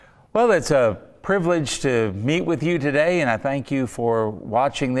Well, it's a privilege to meet with you today, and I thank you for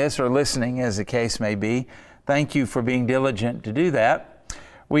watching this or listening, as the case may be. Thank you for being diligent to do that.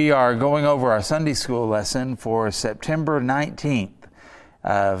 We are going over our Sunday school lesson for September 19th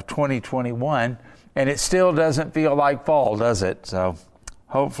of 2021, and it still doesn't feel like fall, does it? So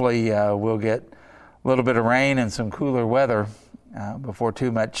hopefully we'll get a little bit of rain and some cooler weather before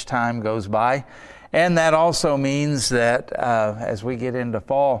too much time goes by. And that also means that as we get into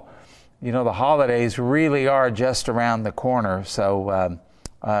fall, you know, the holidays really are just around the corner. So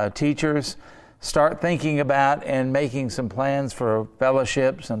teachers, start thinking about and making some plans for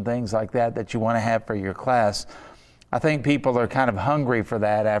fellowships and things like that you want to have for your class. I think people are kind of hungry for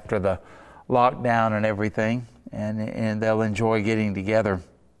that after the lockdown and everything, and they'll enjoy getting together.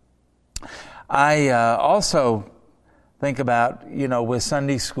 I also think about, you know, with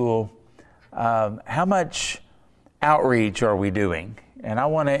Sunday school, how much outreach are we doing? And I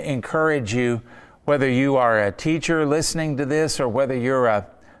want to encourage you, whether you are a teacher listening to this or whether you're a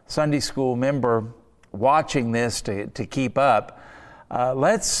Sunday school member watching this to keep up,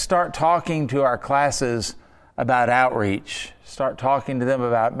 let's start talking to our classes about outreach. Start talking to them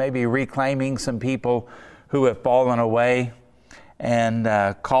about maybe reclaiming some people who have fallen away, and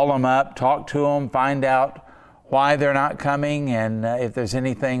call them up, talk to them, find out why they're not coming, and if there's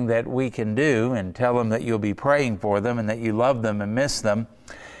anything that we can do, and tell them that you'll be praying for them and that you love them and miss them.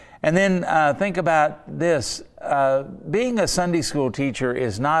 And then think about this. Being a Sunday school teacher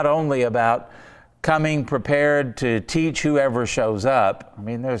is not only about coming prepared to teach whoever shows up. I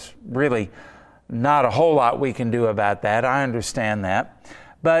mean, there's really not a whole lot we can do about that. I understand that.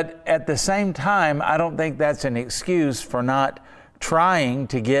 But at the same time, I don't think that's an excuse for not trying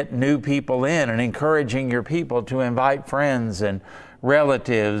to get new people in and encouraging your people to invite friends and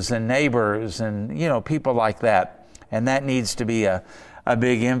relatives and neighbors and, you know, people like that. And that needs to be a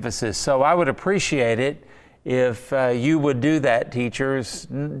big emphasis. So I would appreciate it if you would do that, teachers.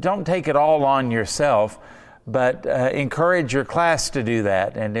 Don't take it all on yourself, but encourage your class to do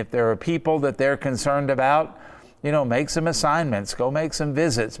that. And if there are people that they're concerned about, you know, make some assignments, go make some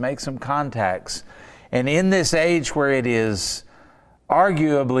visits, make some contacts. And in this age where it is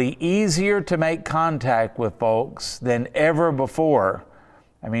arguably easier to make contact with folks than ever before,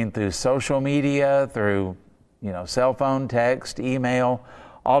 I mean, through social media, through, you know, cell phone, text, email,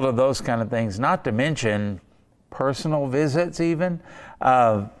 all of those kind of things, not to mention personal visits even,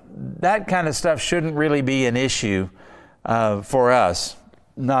 that kind of stuff shouldn't really be an issue for us,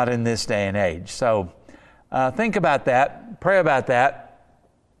 not in this day and age. So think about that, pray about that,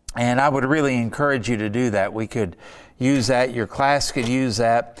 and I would really encourage you to do that. We could use that, your class could use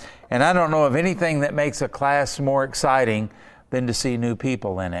that, and I don't know of anything that makes a class more exciting than to see new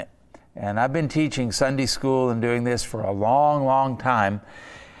people in it. And I've been teaching Sunday school and doing this for a long, long time.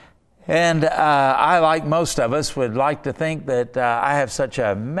 And I, like most of us, would like to think that I have such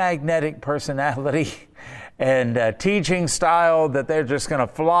a magnetic personality and teaching style that they're just going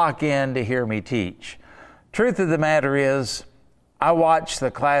to flock in to hear me teach. Truth of the matter is, I watch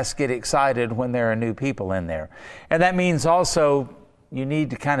the class get excited when there are new people in there. And that means also you need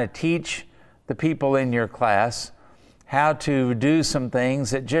to kind of teach the people in your class how to do some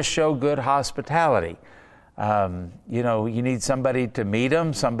things that just show good hospitality. You know, you need somebody to meet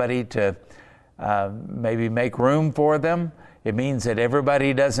them, somebody to maybe make room for them. It means that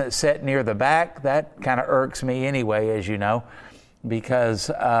everybody doesn't sit near the back. That kind of irks me anyway, as you know, because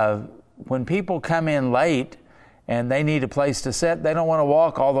when people come in late and they need a place to sit, they don't want to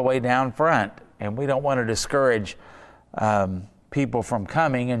walk all the way down front. And we don't want to discourage people from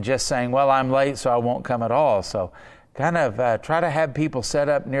coming and just saying, well, I'm late, so I won't come at all. So kind of try to have people set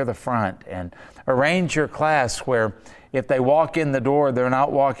up near the front and arrange your class where if they walk in the door, they're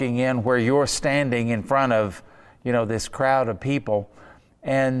not walking in where you're standing in front of, you know, this crowd of people.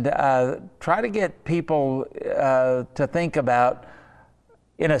 And try to get people to think about,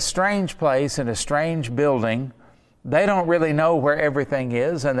 in a strange place, in a strange building, they don't really know where everything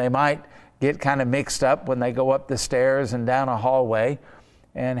is, and they might get kind of mixed up when they go up the stairs and down a hallway,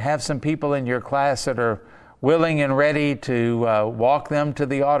 and have some people in your class that are willing and ready to walk them to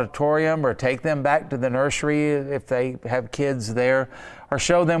the auditorium or take them back to the nursery if they have kids there, or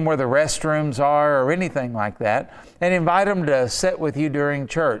show them where the restrooms are or anything like that, and invite them to sit with you during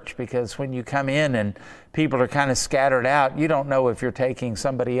church, because when you come in and people are kind of scattered out, you don't know if you're taking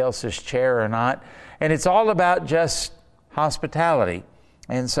somebody else's chair or not. And it's all about just hospitality.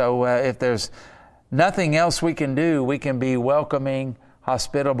 And so if there's nothing else we can do, we can be welcoming,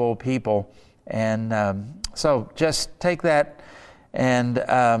 hospitable people. And so just take that, and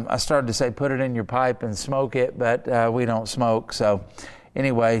I started to say put it in your pipe and smoke it, but we don't smoke. So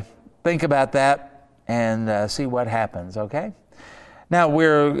anyway, think about that and see what happens, okay? Now,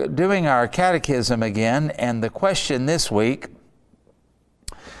 we're doing our catechism again, and the question this week,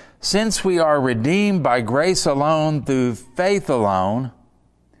 since we are redeemed by grace alone through faith alone,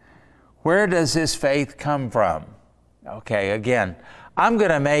 where does this faith come from? Okay, again, I'm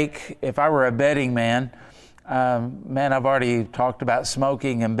going to make, if I were a betting man, I've already talked about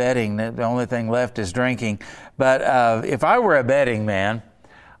smoking and betting. The only thing left is drinking. But if I were a betting man,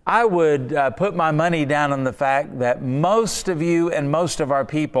 I would put my money down on the fact that most of you and most of our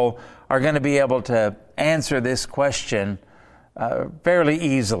people are going to be able to answer this question fairly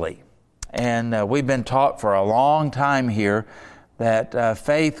easily. And we've been taught for a long time here that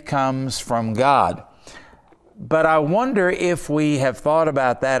faith comes from God. But I wonder if we have thought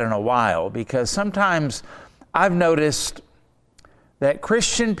about that in a while, because sometimes I've noticed that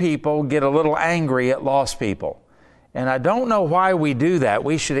Christian people get a little angry at lost people. And I don't know why we do that.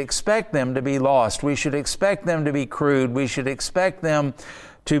 We should expect them to be lost. We should expect them to be crude. We should expect them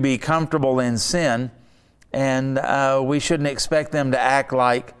to be comfortable in sin. And we shouldn't expect them to act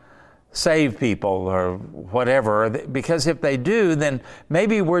like saved people or whatever, because if they do, then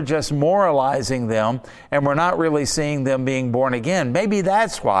maybe we're just moralizing them and we're not really seeing them being born again. Maybe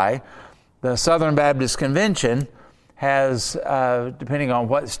that's why the Southern Baptist Convention has, depending on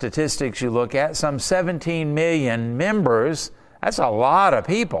what statistics you look at, some 17 million members. That's a lot of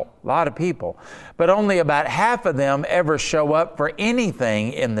people. But only about half of them ever show up for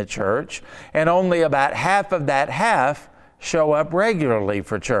anything in the church, and only about half of that half show up regularly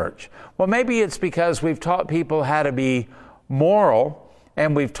for church. Well, maybe it's because we've taught people how to be moral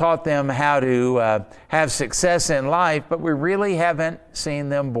and we've taught them how to have success in life, but we really haven't seen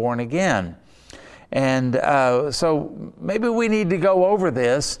them born again. And so maybe we need to go over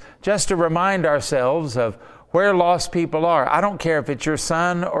this just to remind ourselves of where lost people are. I don't care if it's your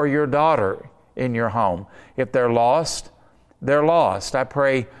son or your daughter in your home. If they're lost, they're lost. I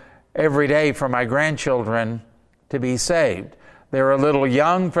pray every day for my grandchildren to be saved. They're a little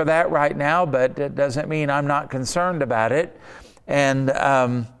young for that right now, but it doesn't mean I'm not concerned about it. And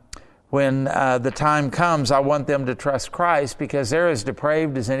when the time comes, I want them to trust Christ, because they're as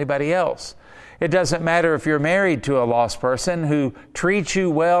depraved as anybody else. It doesn't matter if you're married to a lost person who treats you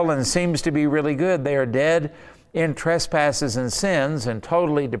well and seems to be really good. They are dead in trespasses and sins and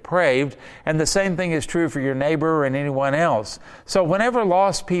totally depraved. And the same thing is true for your neighbor and anyone else. So whenever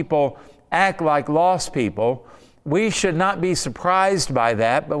lost people act like lost people, we should not be surprised by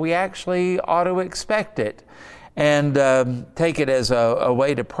that, but we actually ought to expect it and take it as a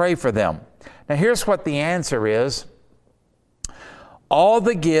way to pray for them. Now, here's what the answer is. All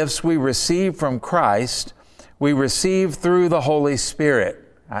the gifts we receive from Christ, we receive through the Holy Spirit.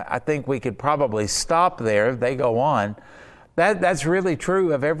 I think we could probably stop there. They go on. That's really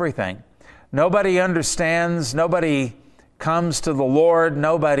true of everything. Nobody understands. Nobody comes to the Lord.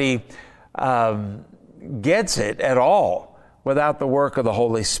 Nobody gets it at all without the work of the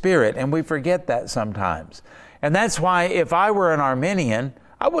Holy Spirit. And we forget that sometimes. And that's why if I were an Arminian,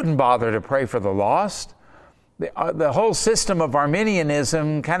 I wouldn't bother to pray for the lost. The whole system of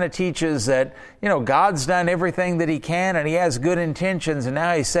Arminianism kind of teaches that, God's done everything that He can and He has good intentions, and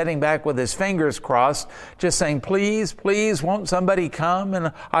now He's sitting back with His fingers crossed, just saying, please, please, won't somebody come?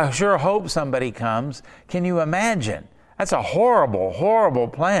 And I sure hope somebody comes. Can you imagine? That's a horrible, horrible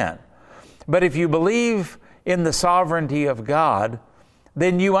plan. But if you believe in the sovereignty of God,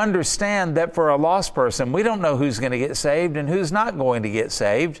 then you understand that for a lost person, we don't know who's going to get saved and who's not going to get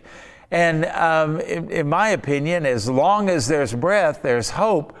saved. And in my opinion, as long as there's breath, there's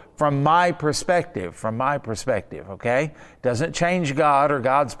hope from my perspective, okay? Doesn't change God or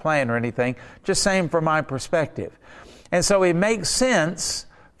God's plan or anything, just saying from my perspective. And so it makes sense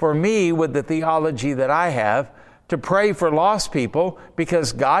for me, with the theology that I have, to pray for lost people,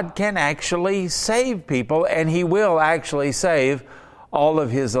 because God can actually save people, and He will actually save all of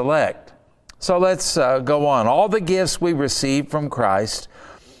His elect. So let's go on. All the gifts we receive from Christ,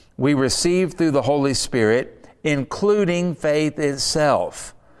 we receive through the Holy Spirit, including faith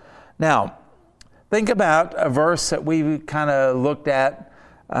itself. Now, think about a verse that we kind of looked at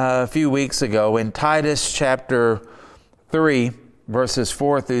a few weeks ago in Titus chapter 3, verses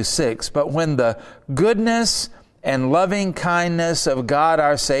 4 through 6. But when the goodness and loving kindness of God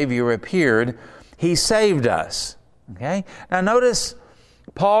our Savior appeared, He saved us. Okay? Now notice,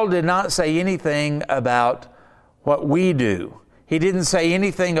 Paul did not say anything about what we do. He didn't say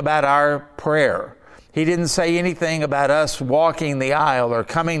anything about our prayer. He didn't say anything about us walking the aisle or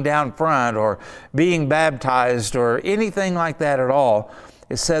coming down front or being baptized or anything like that at all.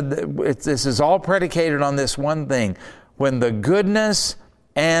 It said that this is all predicated on this one thing. When the goodness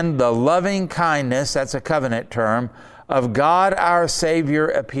and the loving kindness," that's a covenant term, "of God our Savior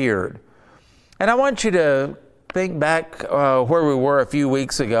appeared." And I want you to think back where we were a few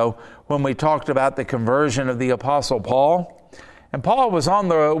weeks ago when we talked about the conversion of the Apostle Paul. And Paul was on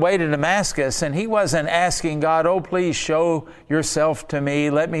the way to Damascus, and he wasn't asking God, "Oh, please show yourself to me.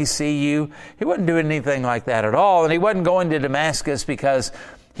 Let me see you." He wasn't doing anything like that at all. And he wasn't going to Damascus because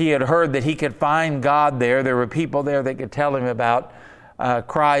he had heard that he could find God there. There were people there that could tell him about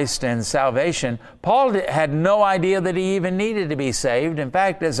Christ and salvation. Paul had no idea that he even needed to be saved. In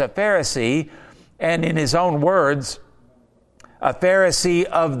fact, as a Pharisee, and in his own words, a Pharisee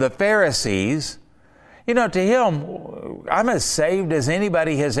of the Pharisees, to him, I'm as saved as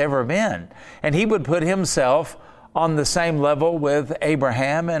anybody has ever been. And he would put himself on the same level with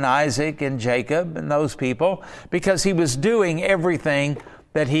Abraham and Isaac and Jacob and those people because he was doing everything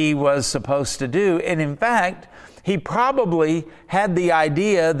that he was supposed to do. And in fact, he probably had the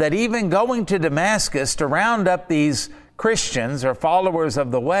idea that even going to Damascus to round up these Christians or followers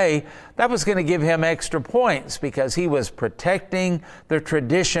of the way, that was going to give him extra points because he was protecting the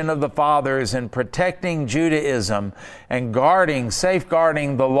tradition of the fathers and protecting Judaism and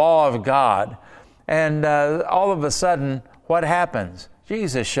safeguarding the law of God. And all of a sudden, what happens?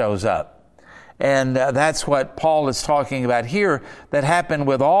 Jesus shows up. And that's what Paul is talking about here that happened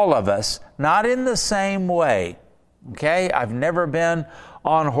with all of us, not in the same way. Okay? I've never been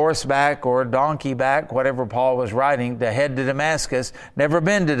on horseback or donkey back, whatever Paul was riding, to head to Damascus. Never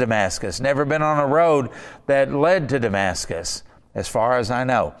been to Damascus. Never been on a road that led to Damascus, as far as I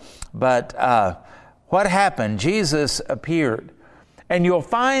know. But what happened? Jesus appeared. And you'll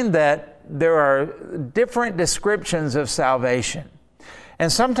find that there are different descriptions of salvation.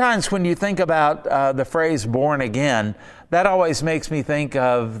 And sometimes when you think about the phrase born again, that always makes me think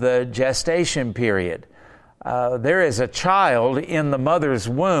of the gestation period. There is a child in the mother's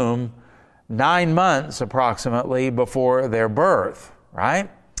womb 9 months approximately before their birth,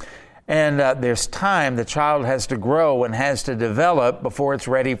 right? And there's time the child has to grow and has to develop before it's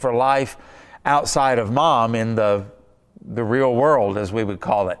ready for life outside of mom in the real world, as we would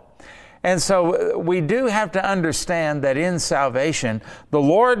call it. And so we do have to understand that in salvation, the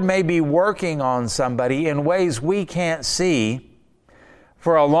Lord may be working on somebody in ways we can't see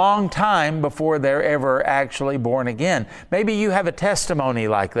for a long time before they're ever actually born again. Maybe you have a testimony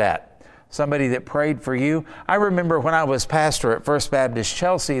like that. Somebody that prayed for you. I remember when I was pastor at First Baptist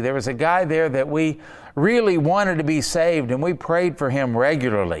Chelsea, there was a guy there that we really wanted to be saved, and we prayed for him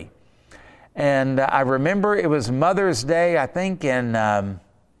regularly. And I remember it was Mother's Day, I think in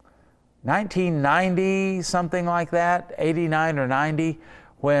 1990, something like that, 89 or 90,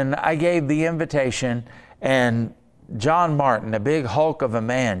 when I gave the invitation, and John Martin, a big hulk of a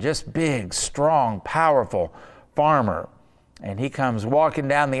man, just big, strong, powerful farmer. And he comes walking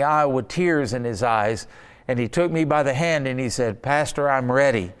down the aisle with tears in his eyes. And he took me by the hand and he said, "Pastor, I'm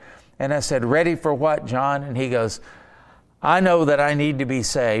ready." And I said, "Ready for what, John?" And he goes, "I know that I need to be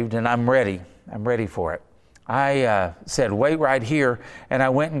saved and I'm ready. I'm ready for it." I said, "Wait right here." And I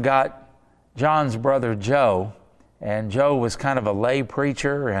went and got John's brother, Joe. And Joe was kind of a lay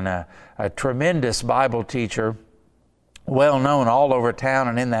preacher and a tremendous Bible teacher, well known all over town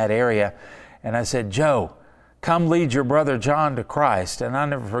and in that area. And I said, "Joe, come lead your brother John to Christ." And I'll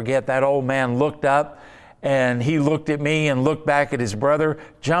never forget, that old man looked up and he looked at me and looked back at his brother,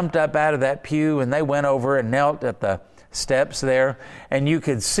 jumped up out of that pew, and they went over and knelt at the steps there. And you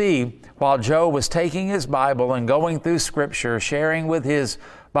could see while Joe was taking his Bible and going through Scripture, sharing with his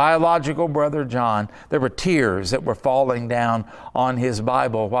biological brother John, there were tears that were falling down on his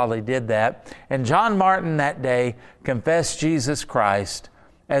Bible while he did that. And John Martin that day confessed Jesus Christ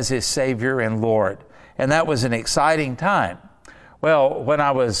as his Savior and Lord. And that was an exciting time. Well, when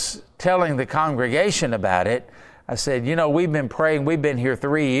I was telling the congregation about it, I said, we've been praying, we've been here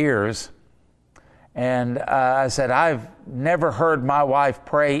 3 years. And I said, I've never heard my wife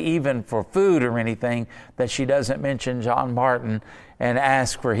pray even for food or anything that she doesn't mention John Martin and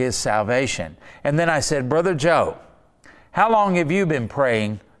ask for his salvation. And then I said, "Brother Joe, how long have you been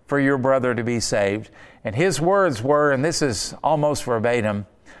praying for your brother to be saved?" And his words were, and this is almost verbatim,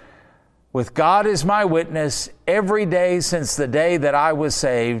 "With God as my witness, every day since the day that I was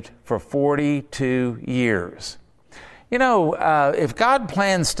saved for 42 years. If God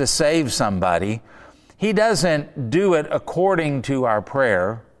plans to save somebody, He doesn't do it according to our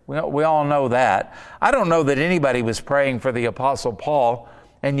prayer. We all know that. I don't know that anybody was praying for the Apostle Paul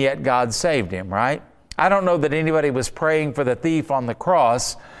and yet God saved him, right? I don't know that anybody was praying for the thief on the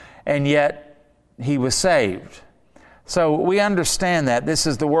cross and yet he was saved. So we understand that this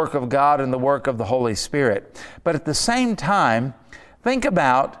is the work of God and the work of the Holy Spirit. But at the same time, Think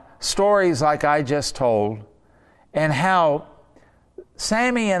about stories like I just told and how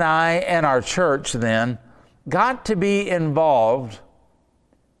Sammy and I and our church then got to be involved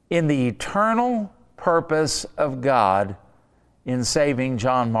in the eternal purpose of God in saving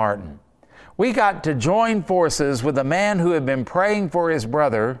John Martin. We got to join forces with a man who had been praying for his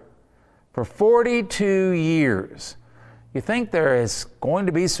brother for 42 years. You think there is going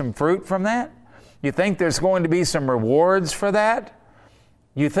to be some fruit from that? You think there's going to be some rewards for that?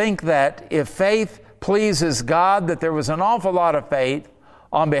 You think that if faith pleases God, that there was an awful lot of faith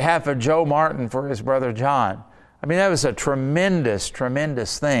on behalf of Joe Martin for his brother John. I mean, that was a tremendous,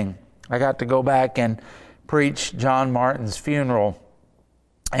 tremendous thing. I got to go back and preach John Martin's funeral,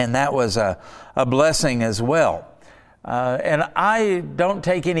 and that was a blessing as well. And I don't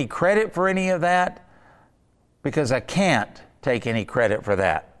take any credit for any of that because I can't take any credit for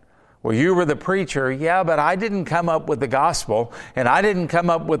that. Well, you were the preacher. Yeah, but I didn't come up with the gospel, and I didn't come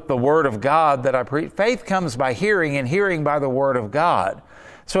up with the Word of God that I preach. Faith comes by hearing, and hearing by the Word of God.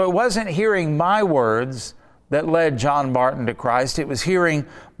 So it wasn't hearing my words that led John Martin to Christ. It was hearing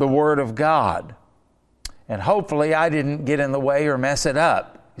the Word of God. And hopefully I didn't get in the way or mess it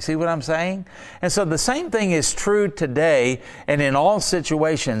up. You see what I'm saying? And so the same thing is true today and in all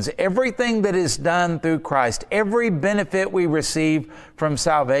situations. Everything that is done through Christ, every benefit we receive from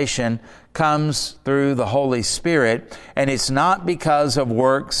salvation comes through the Holy Spirit, and it's not because of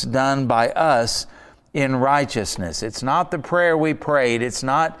works done by us in righteousness. It's not the prayer we prayed. It's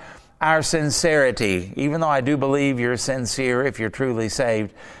not our sincerity, even though I do believe you're sincere if you're truly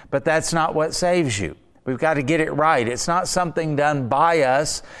saved, but that's not what saves you. We've got to get it right. It's not something done by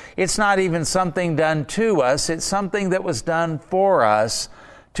us. It's not even something done to us. It's something that was done for us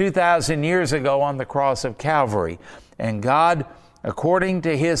 2,000 years ago on the cross of Calvary. And God, according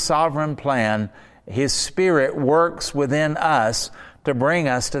to His sovereign plan, His Spirit works within us to bring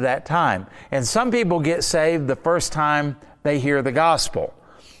us to that time. And some people get saved the first time they hear the gospel.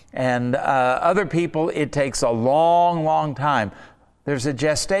 And other people, it takes a long, long time. There's a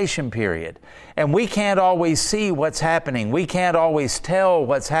gestation period. And we can't always see what's happening. We can't always tell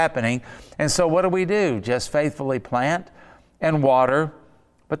what's happening. And so what do? Just faithfully plant and water.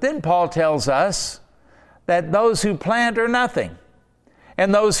 But then Paul tells us that those who plant are nothing,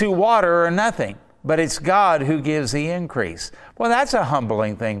 and those who water are nothing, but it's God who gives the increase. Well, that's a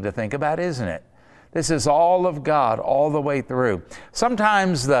humbling thing to think about, isn't it? This is all of God all the way through.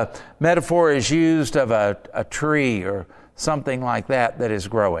 Sometimes the metaphor is used of a tree or something like that is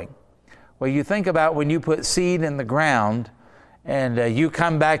growing. Well, you think about when you put seed in the ground and you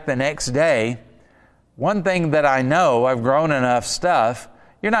come back the next day, one thing that I know, I've grown enough stuff,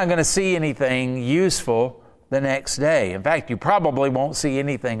 you're not going to see anything useful the next day. In fact, you probably won't see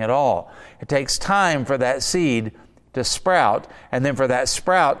anything at all. It takes time for that seed to sprout, and then for that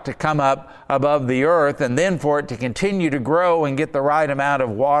sprout to come up above the earth, and then for it to continue to grow and get the right amount of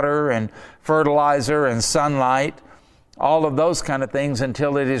water and fertilizer and sunlight, all of those kind of things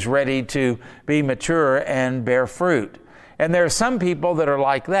until it is ready to be mature and bear fruit. And there are some people that are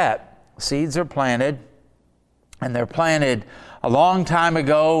like that. Seeds are planted, and they're planted a long time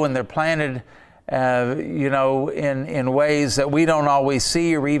ago, and they're planted in ways that we don't always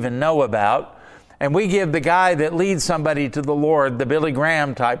see or even know about. And we give the guy that leads somebody to the Lord, the Billy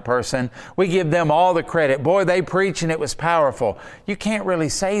Graham type person, we give them all the credit. Boy, they preached and it was powerful. You can't really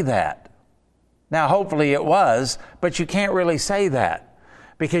say that. Now, hopefully it was, but you can't really say that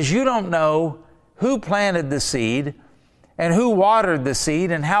because you don't know who planted the seed and who watered the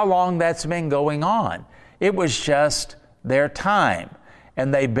seed and how long that's been going on. It was just their time,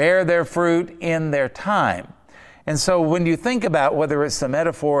 and they bear their fruit in their time. And so when you think about whether it's the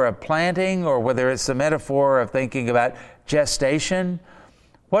metaphor of planting or whether it's the metaphor of thinking about gestation,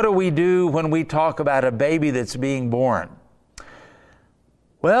 what do we do when we talk about a baby that's being born?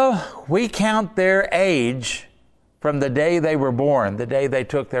 Well, we count their age from the day they were born, the day they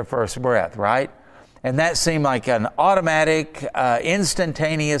took their first breath, right? And that seemed like an automatic,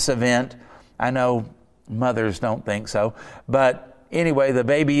 instantaneous event. I know mothers don't think so. But anyway, the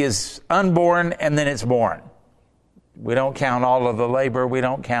baby is unborn and then it's born. We don't count all of the labor. We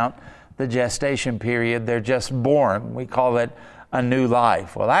don't count the gestation period. They're just born. We call it a new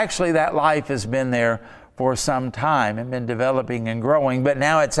life. Well, actually, that life has been there for some time and been developing and growing, but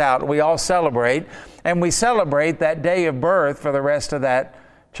now it's out. We all celebrate, and we celebrate that day of birth for the rest of that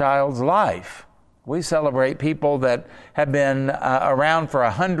child's life. We celebrate people that have been around for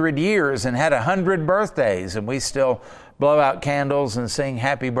 100 years and had 100 birthdays, and we still blow out candles and sing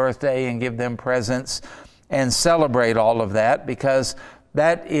happy birthday and give them presents and celebrate all of that because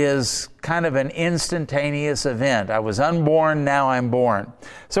that is kind of an instantaneous event. I was unborn, now I'm born.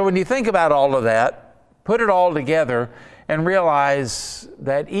 So when you think about all of that, put it all together and realize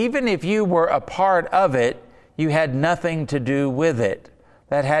that even if you were a part of it, you had nothing to do with it.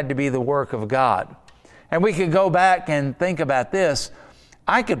 That had to be the work of God. And we could go back and think about this.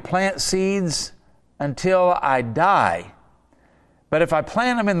 I could plant seeds until I die. But if I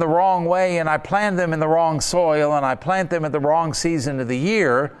plant them in the wrong way and I plant them in the wrong soil and I plant them at the wrong season of the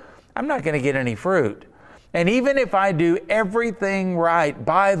year, I'm not going to get any fruit. And even if I do everything right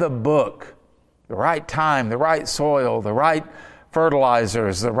by the book, the right time, the right soil, the right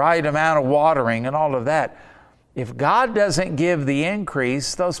fertilizers, the right amount of watering and all of that, if God doesn't give the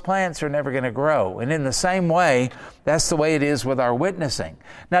increase, those plants are never going to grow. And in the same way, that's the way it is with our witnessing.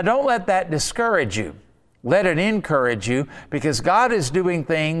 Now, don't let that discourage you. Let it encourage you, because God is doing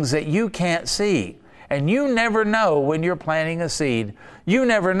things that you can't see. And you never know when you're planting a seed. You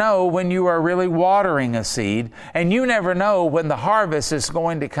never know when you are really watering a seed. And you never know when the harvest is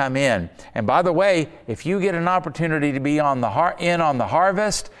going to come in. And by the way, if you get an opportunity to be on the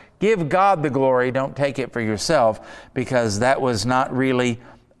harvest, give God the glory. Don't take it for yourself, because that was not really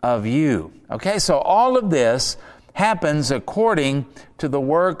of you. Okay, so all of this happens according to the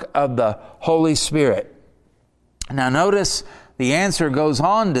work of the Holy Spirit. Now notice the answer goes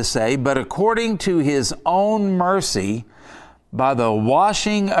on to say, but according to His own mercy, by the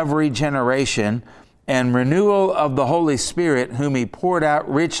washing of regeneration and renewal of the Holy Spirit, whom He poured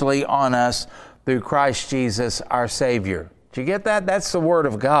out richly on us through Christ Jesus our Savior. Did you get that? That's the Word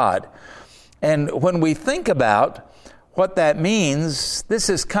of God. And when we think about what that means, this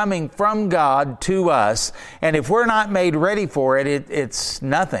is coming from God to us. And if we're not made ready for it, it's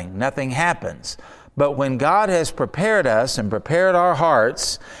nothing. Nothing happens. But when God has prepared us and prepared our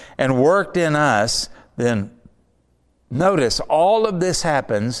hearts and worked in us, then notice all of this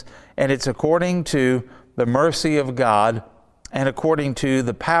happens, and it's according to the mercy of God and according to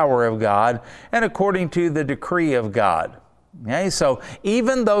the power of God and according to the decree of God. Okay? So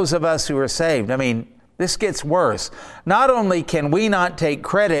even those of us who are saved, this gets worse. Not only can we not take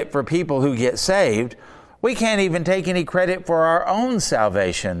credit for people who get saved, we can't even take any credit for our own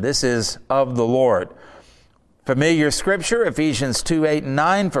salvation. This is of the Lord. Familiar scripture, Ephesians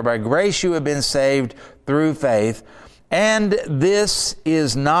 2:8-9, for by grace you have been saved through faith, and this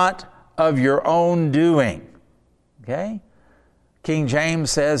is not of your own doing. Okay? King James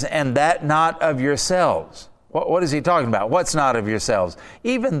says, and that not of yourselves. What is he talking about? What's not of yourselves?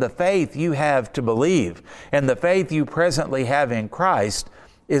 Even the faith you have to believe and the faith you presently have in Christ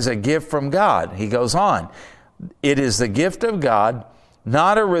is a gift from God. He goes on, it is the gift of God,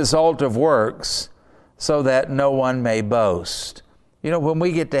 not a result of works, so that no one may boast. When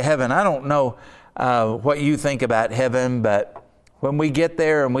we get to heaven, I don't know what you think about heaven, but when we get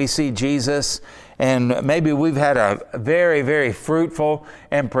there and we see Jesus, and maybe we've had a very, very fruitful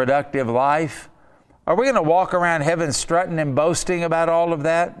and productive life, are we going to walk around heaven strutting and boasting about all of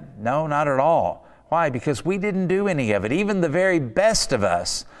that? No, not at all. Why? Because we didn't do any of it. Even the very best of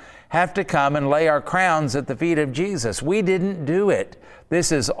us have to come and lay our crowns at the feet of Jesus. We didn't do it.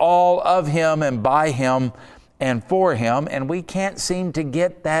 This is all of Him and by Him and for Him, and we can't seem to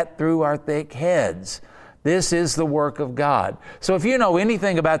get that through our thick heads. This is the work of God. So if you know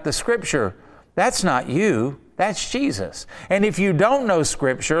anything about the Scripture, that's not you. That's Jesus. And if you don't know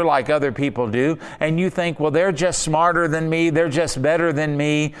Scripture like other people do, and you think, well, they're just smarter than me, they're just better than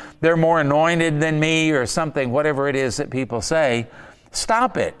me, they're more anointed than me, or something, whatever it is that people say,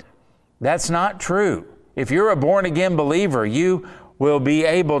 stop it. That's not true. If you're a born-again believer, you will be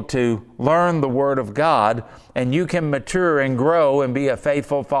able to learn the Word of God, and you can mature and grow and be a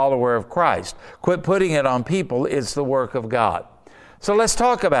faithful follower of Christ. Quit putting it on people. It's the work of God. So let's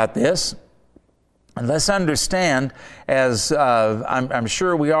talk about this. And let's understand, as I'm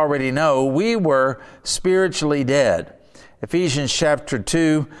sure we already know, we were spiritually dead. Ephesians chapter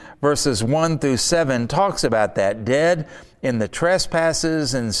 2, verses 1-7 talks about that. Dead in the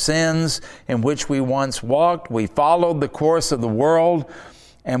trespasses and sins in which we once walked. We followed the course of the world,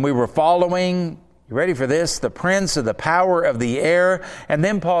 and we were following, you ready for this, the prince of the power of the air. And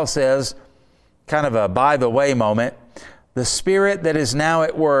then Paul says, kind of a by the way moment, the spirit that is now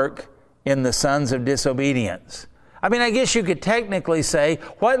at work in the sons of disobedience. I guess you could technically say,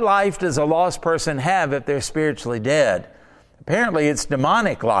 what life does a lost person have if they're spiritually dead? Apparently it's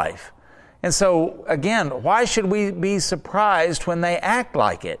demonic life. And so, again, why should we be surprised when they act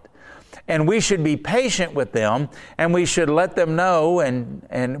like it? And we should be patient with them, and we should let them know,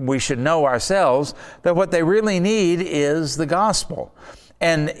 and we should know ourselves, that what they really need is the gospel.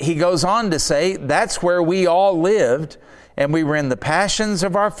 And he goes on to say, that's where we all lived and we were in the passions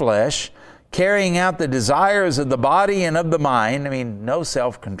of our flesh, carrying out the desires of the body and of the mind. I mean, no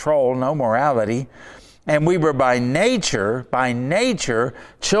self-control, no morality. And we were by nature,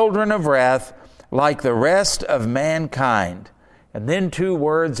 children of wrath, like the rest of mankind. And then two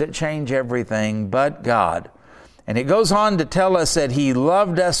words that change everything: but God. And it goes on to tell us that He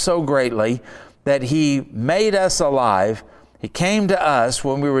loved us so greatly that He made us alive. He came to us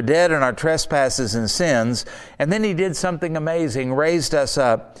when we were dead in our trespasses and sins, and then He did something amazing, raised us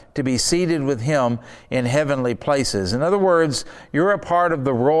up to be seated with Him in heavenly places. In other words, you're a part of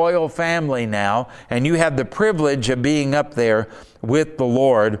the royal family now, and you have the privilege of being up there with the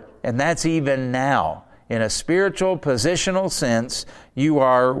Lord, and that's even now. In a spiritual, positional sense, you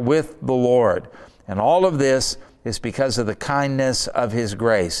are with the Lord. And all of this is because of the kindness of His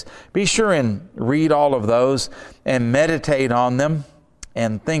grace. Be sure and read all of those and meditate on them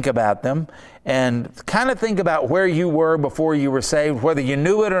and think about them and kind of think about where you were before you were saved, whether you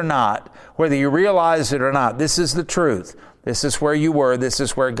knew it or not, whether you realized it or not. This is the truth. This is where you were. This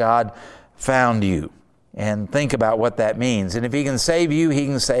is where God found you. And think about what that means. And if He can save you, He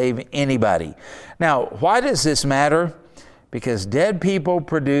can save anybody. Now, why does this matter? Because dead people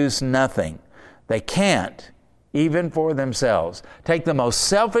produce nothing. They can't, even for themselves. Take the most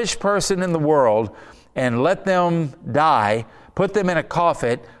selfish person in the world and let them die, put them in a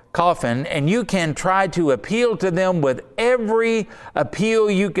coffin, and you can try to appeal to them with every appeal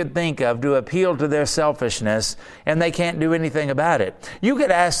you could think of to appeal to their selfishness, and they can't do anything about it. You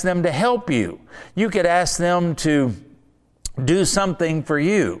could ask them to help you. You could ask them to do something for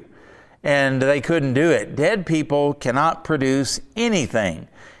you, and they couldn't do it. Dead people cannot produce anything,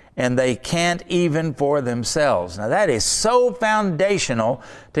 and they can't even for themselves. Now that is so foundational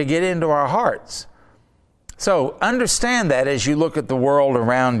to get into our hearts. So understand that as you look at the world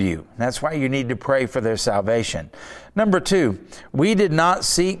around you. That's why you need to pray for their salvation. Number 2, we did not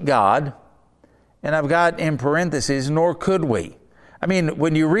seek God, and I've got in parentheses, nor could we. I mean,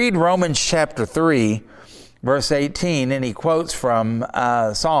 when you read Romans chapter 3, verse 18, and he quotes from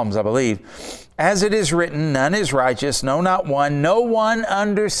Psalms, I believe, as it is written, none is righteous, no, not one. No one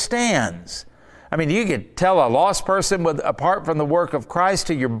understands. I mean, you could tell a lost person apart from the work of Christ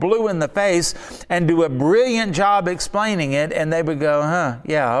till you're blue in the face and do a brilliant job explaining it, and they would go,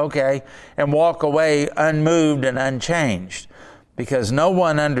 yeah, okay, and walk away unmoved and unchanged, because no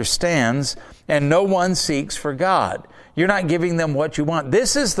one understands and no one seeks for God. You're not giving them what you want.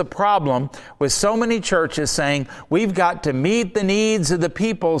 This is the problem with so many churches saying, we've got to meet the needs of the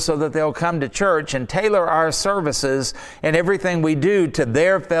people so that they'll come to church, and tailor our services and everything we do to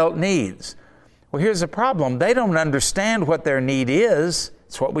their felt needs. Well, here's the problem. They don't understand what their need is.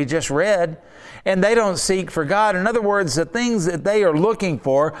 It's what we just read. And they don't seek for God. In other words, the things that they are looking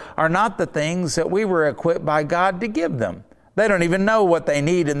for are not the things that we were equipped by God to give them. They don't even know what they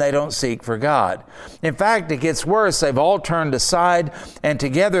need, and they don't seek for God. In fact, it gets worse. They've all turned aside, and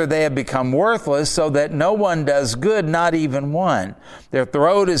together they have become worthless, so that no one does good, not even one. Their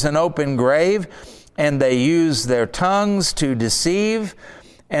throat is an open grave, and they use their tongues to deceive.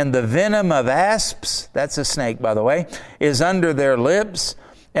 And the venom of asps, that's a snake, by the way, is under their lips.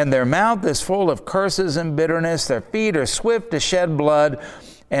 And their mouth is full of curses and bitterness. Their feet are swift to shed blood,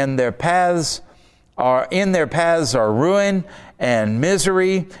 and their paths are ruin and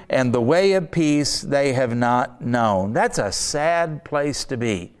misery, and the way of peace they have not known. That's a sad place to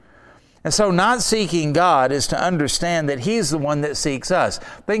be. And so not seeking God is to understand that He's the one that seeks us.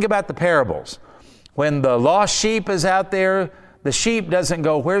 Think about the parables. When the lost sheep is out there, the sheep doesn't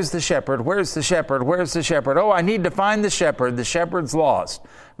go, where's the shepherd? Where's the shepherd? Where's the shepherd? Oh, I need to find the shepherd. The shepherd's lost.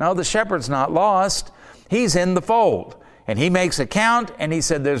 No, the shepherd's not lost. He's in the fold. And he makes a count, and he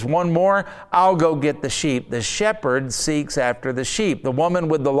said, there's one more. I'll go get the sheep. The shepherd seeks after the sheep. The woman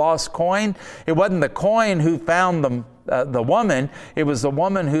with the lost coin, it wasn't the coin who found the woman. It was the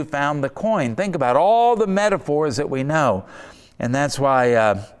woman who found the coin. Think about all the metaphors that we know. And that's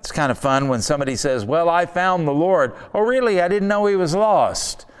why it's kind of fun when somebody says, well, I found the Lord. Oh, really? I didn't know He was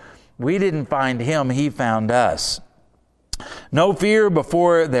lost. We didn't find Him. He found us. No fear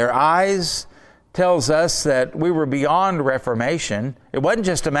before their eyes tells us that we were beyond reformation. It wasn't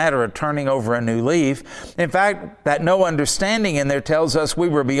just a matter of turning over a new leaf. In fact, that no understanding in there tells us we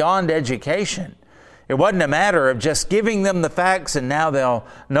were beyond education. It wasn't a matter of just giving them the facts and now they'll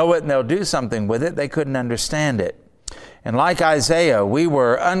know it and they'll do something with it. They couldn't understand it. And like Isaiah, we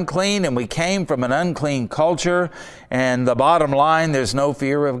were unclean and we came from an unclean culture. And the bottom line, there's no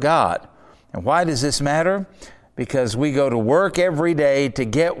fear of God. And why does this matter? Because we go to work every day to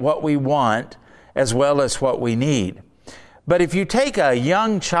get what we want as well as what we need. But if you take a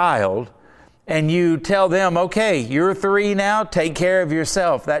young child and you tell them, okay, you're 3 now, take care of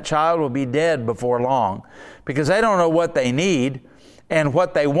yourself, that child will be dead before long, because they don't know what they need, and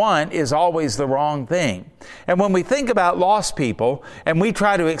what they want is always the wrong thing. And when we think about lost people and we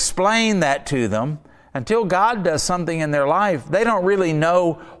try to explain that to them, until God does something in their life, they don't really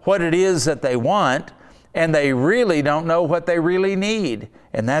know what it is that they want, and they really don't know what they really need.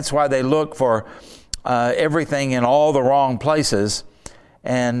 And that's why they look for everything in all the wrong places.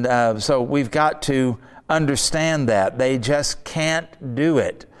 And so we've got to understand that. They just can't do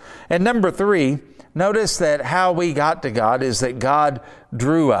it. And number 3, notice that how we got to God is that God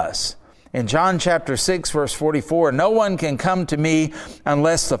drew us. In John chapter 6, verse 44, no one can come to me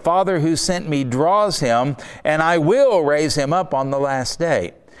unless the Father who sent me draws him, and I will raise him up on the last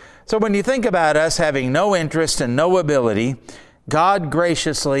day. So when you think about us having no interest and no ability, God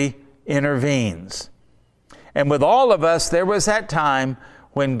graciously intervenes. And with all of us, there was that time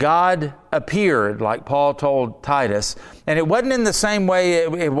when God appeared, like Paul told Titus, and it wasn't in the same way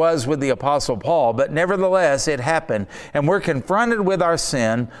it was with the Apostle Paul, but nevertheless it happened. And we're confronted with our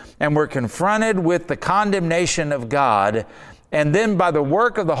sin, and we're confronted with the condemnation of God, and then by the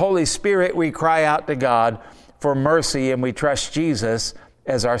work of the Holy Spirit we cry out to God for mercy, and we trust Jesus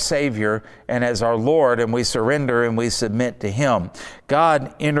as our Savior and as our Lord, and we surrender and we submit to Him.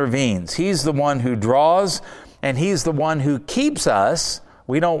 God intervenes. He's the one who draws, and He's the one who keeps us.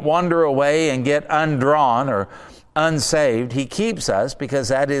 We don't wander away and get undrawn or unsaved. He keeps us because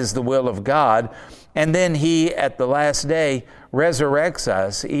that is the will of God. And then He, at the last day, resurrects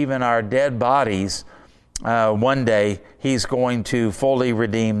us, even our dead bodies. One day, He's going to fully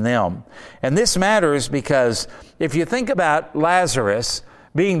redeem them. And this matters because if you think about Lazarus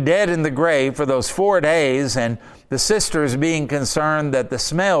being dead in the grave for those 4 days, and the sisters being concerned that the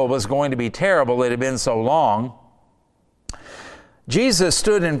smell was going to be terrible, it had been so long, Jesus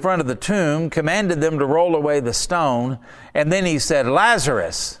stood in front of the tomb, commanded them to roll away the stone, and then He said,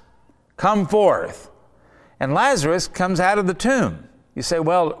 Lazarus, come forth. And Lazarus comes out of the tomb. You say,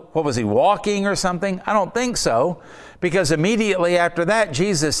 well, what was he, walking or something? I don't think so, because immediately after that,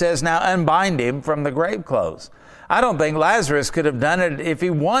 Jesus says, now unbind him from the grave clothes. I don't think Lazarus could have done it if he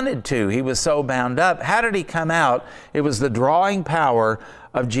wanted to. He was so bound up. How did he come out? It was the drawing power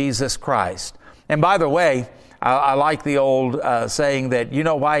of Jesus Christ. And by the way, I like the old saying that, you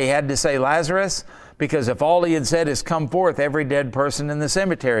know why He had to say Lazarus? Because if all He had said is come forth, every dead person in the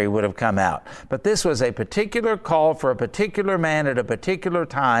cemetery would have come out. But this was a particular call for a particular man at a particular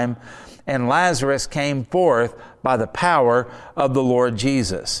time, and Lazarus came forth by the power of the Lord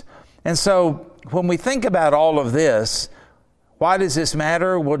Jesus. And so when we think about all of this, why does this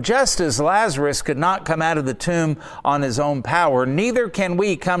matter? Well, just as Lazarus could not come out of the tomb on his own power, neither can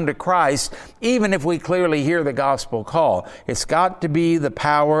we come to Christ even if we clearly hear the gospel call. It's got to be the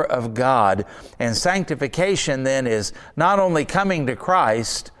power of God. And sanctification then is not only coming to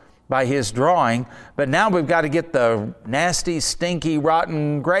Christ by His drawing, but now we've got to get the nasty, stinky,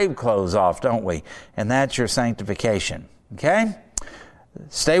 rotten grave clothes off, don't we? And that's your sanctification. Okay?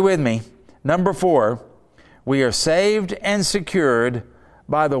 Stay with me. Number 4. We are saved and secured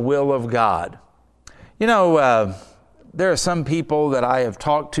by the will of God. You know, there are some people that I have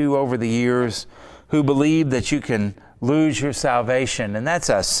talked to over the years who believe that you can lose your salvation, and that's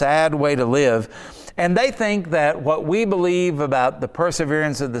a sad way to live. And they think that what we believe about the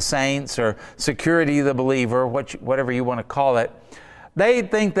perseverance of the saints or security of the believer, whatever you want to call it, they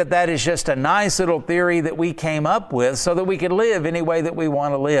think that that is just a nice little theory that we came up with so that we could live any way that we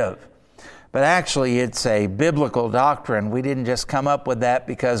want to live. But actually, it's a biblical doctrine. We didn't just come up with that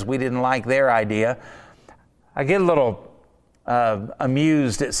because we didn't like their idea. I get a little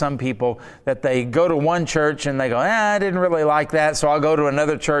amused at some people that they go to one church and they go, I didn't really like that, so I'll go to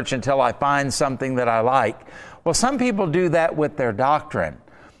another church until I find something that I like. Well, some people do that with their doctrine.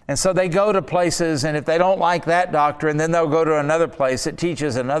 And so they go to places, and if they don't like that doctrine, then they'll go to another place that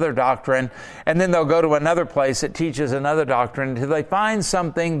teaches another doctrine, and then they'll go to another place that teaches another doctrine until they find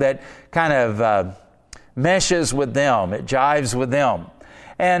something that kind of meshes with them, it jives with them.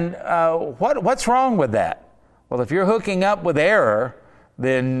 And what's wrong with that? Well, if you're hooking up with error,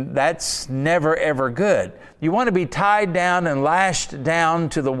 then that's never, ever good. You want to be tied down and lashed down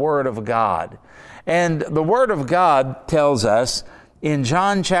to the Word of God. And the Word of God tells us in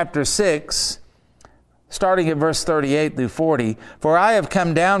John chapter 6, starting at verse 38 through 40, for I have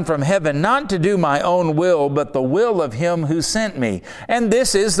come down from heaven not to do my own will, but the will of Him who sent me. And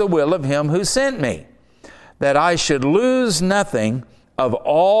this is the will of Him who sent me, that I should lose nothing of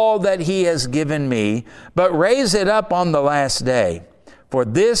all that He has given me, but raise it up on the last day. For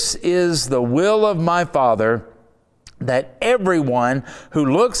this is the will of my Father, that everyone who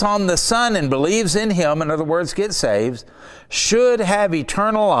looks on the Son and believes in Him, in other words, gets saved, should have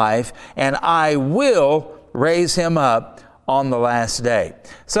eternal life, and I will raise him up on the last day.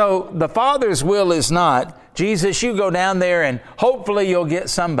 So the Father's will is not, Jesus, you go down there and hopefully you'll get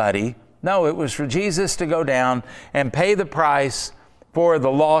somebody. No, it was for Jesus to go down and pay the price for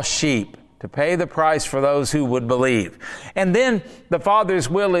the lost sheep, to pay the price for those who would believe. And then the Father's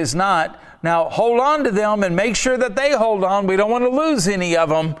will is not, now hold on to them and make sure that they hold on. We don't want to lose any of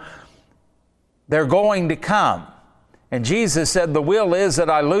them. They're going to come. And Jesus said, the will is that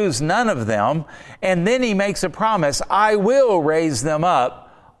I lose none of them. And then He makes a promise, I will raise them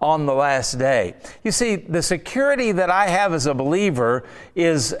up on the last day. You see, the security that I have as a believer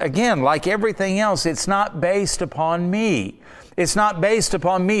is, again, like everything else, it's not based upon me. It's not based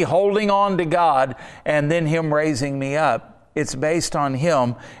upon me holding on to God and then Him raising me up. It's based on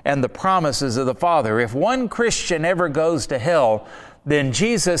Him and the promises of the Father. If one Christian ever goes to hell, then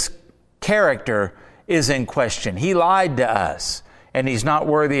Jesus' character is in question. He lied to us, and He's not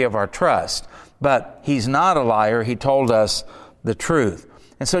worthy of our trust. But He's not a liar. He told us the truth.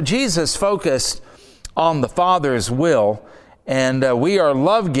 And so Jesus focused on the Father's will, and we are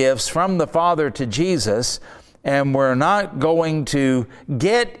love gifts from the Father to Jesus, and we're not going to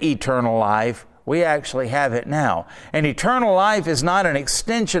get eternal life. We actually have it now. And eternal life is not an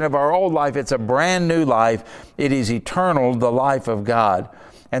extension of our old life. It's a brand new life. It is eternal, the life of God.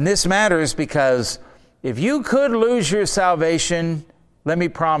 And this matters because if you could lose your salvation, let me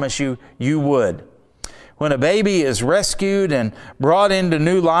promise you, you would. When a baby is rescued and brought into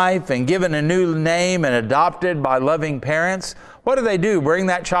new life and given a new name and adopted by loving parents, what do? Bring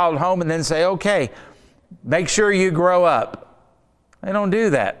that child home and then say, okay, make sure you grow up. They don't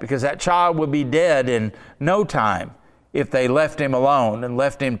do that because that child would be dead in no time if they left him alone and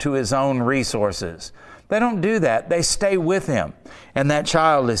left him to his own resources. They don't do that. They stay with him, and that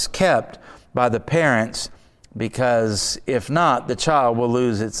child is kept by the parents, because if not, the child will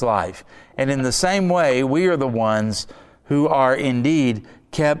lose its life. And in the same way, we are the ones who are indeed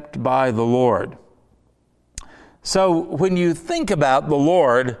kept by the Lord. So when you think about the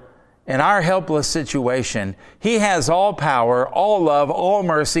Lord in our helpless situation, He has all power, all love, all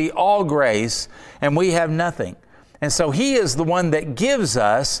mercy, all grace, and we have nothing. And so He is the one that gives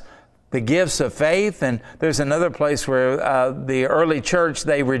us the gifts of faith. And there's another place where the early church,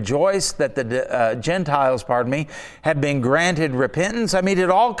 they rejoiced that the Gentiles, had been granted repentance. I mean, it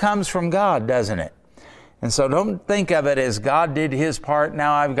all comes from God, doesn't it? And so don't think of it as God did His part,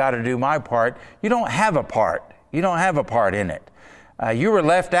 now I've got to do my part. You don't have a part. You don't have a part in it. You were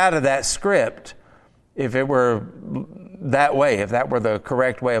left out of that script if it were that way, if that were the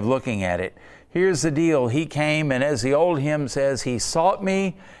correct way of looking at it. Here's the deal. He came, and as the old hymn says, He sought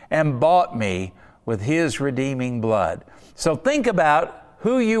me and bought me with His redeeming blood. So think about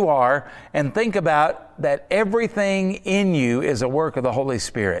who you are, and think about that everything in you is a work of the Holy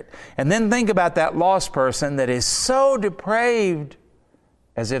Spirit. And then think about that lost person that is so depraved,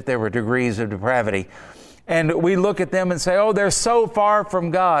 as if there were degrees of depravity. And we look at them and say, oh, they're so far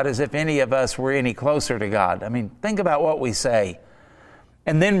from God, as if any of us were any closer to God. I mean, think about what we say.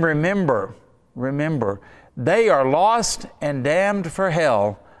 And then remember, they are lost and damned for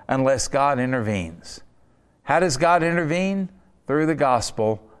hell unless God intervenes. How does God intervene? Through the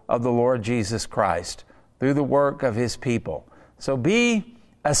gospel of the Lord Jesus Christ, through the work of His people. So be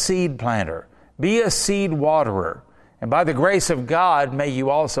a seed planter, be a seed waterer, and by the grace of God, may you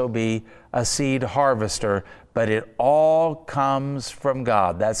also be a seed harvester, but it all comes from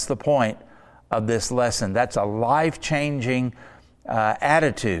God. That's the point of this lesson. That's a life-changing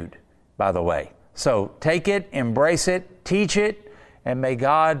attitude, by the way. So take it, embrace it, teach it, and may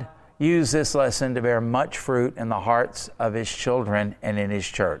God use this lesson to bear much fruit in the hearts of His children and in His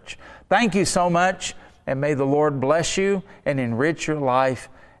church. Thank you so much, and may the Lord bless you and enrich your life,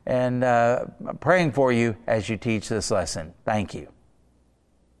 and praying for you as you teach this lesson. Thank you.